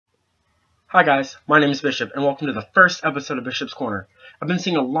Hi guys, my name is Bishop and welcome to the first episode of Bishop's Corner. I've been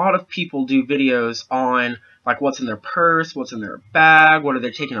seeing a lot of people do videos on like what's in their purse, what's in their bag, what are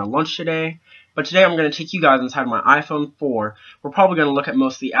they taking to lunch today. But today I'm going to take you guys inside my iPhone 4. We're probably going to look at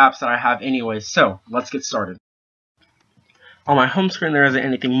most of the apps that I have anyways, so let's get started. On my home screen there isn't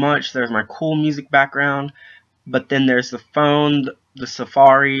anything much. There's my cool music background, but then there's the phone, the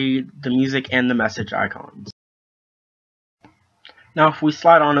Safari, the music, and the message icons. Now if we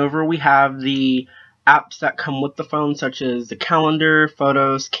slide on over, we have the apps that come with the phone, such as the calendar,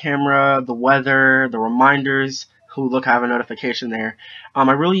 photos, camera, the weather, the reminders. Look, I have a notification there. I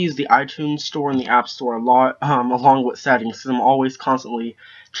really use the iTunes store and the App Store a lot, along with settings, because I'm always constantly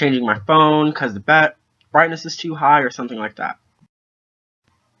changing my phone because the brightness is too high or something like that.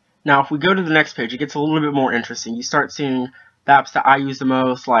 Now if we go to the next page, it gets a little bit more interesting. You start seeing the apps that I use the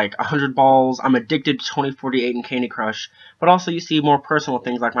most, like 100 Balls, I'm addicted to 2048 and Candy Crush, but also you see more personal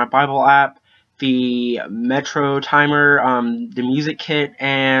things like my Bible app, the Metro Timer, the Music Kit,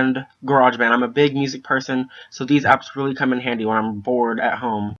 and GarageBand. I'm a big music person, so these apps really come in handy when I'm bored at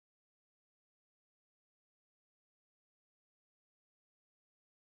home.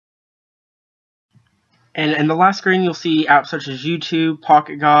 And in the last screen, you'll see apps such as YouTube,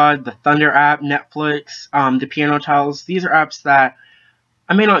 Pocket God, the Thunder app, Netflix, the Piano Tiles. These are apps that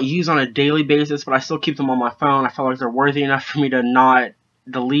I may not use on a daily basis, but I still keep them on my phone. I feel like they're worthy enough for me to not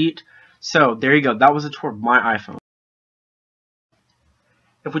delete. So there you go. That was a tour of my iPhone.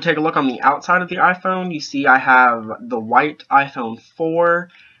 If we take a look on the outside of the iPhone, you see I have the white iPhone 4.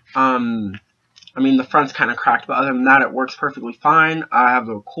 I mean, the front's kind of cracked, but other than that, it works perfectly fine. I have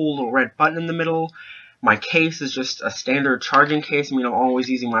a cool little red button in the middle. My case is just a standard charging case. I mean, I'm always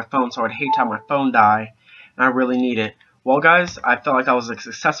using my phone, so I'd hate to have my phone die, and I really need it. Well, guys, I felt like that was a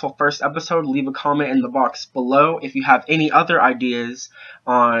successful first episode. Leave a comment in the box below. If you have any other ideas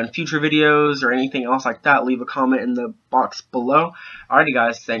on future videos or anything else like that, leave a comment in the box below. Alrighty,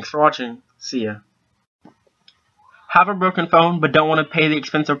 guys, thanks for watching. See ya. Have a broken phone but don't want to pay the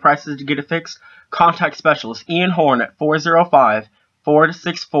expensive prices to get it fixed? Contact specialist Ian Horne at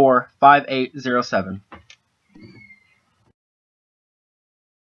 405-464-5807.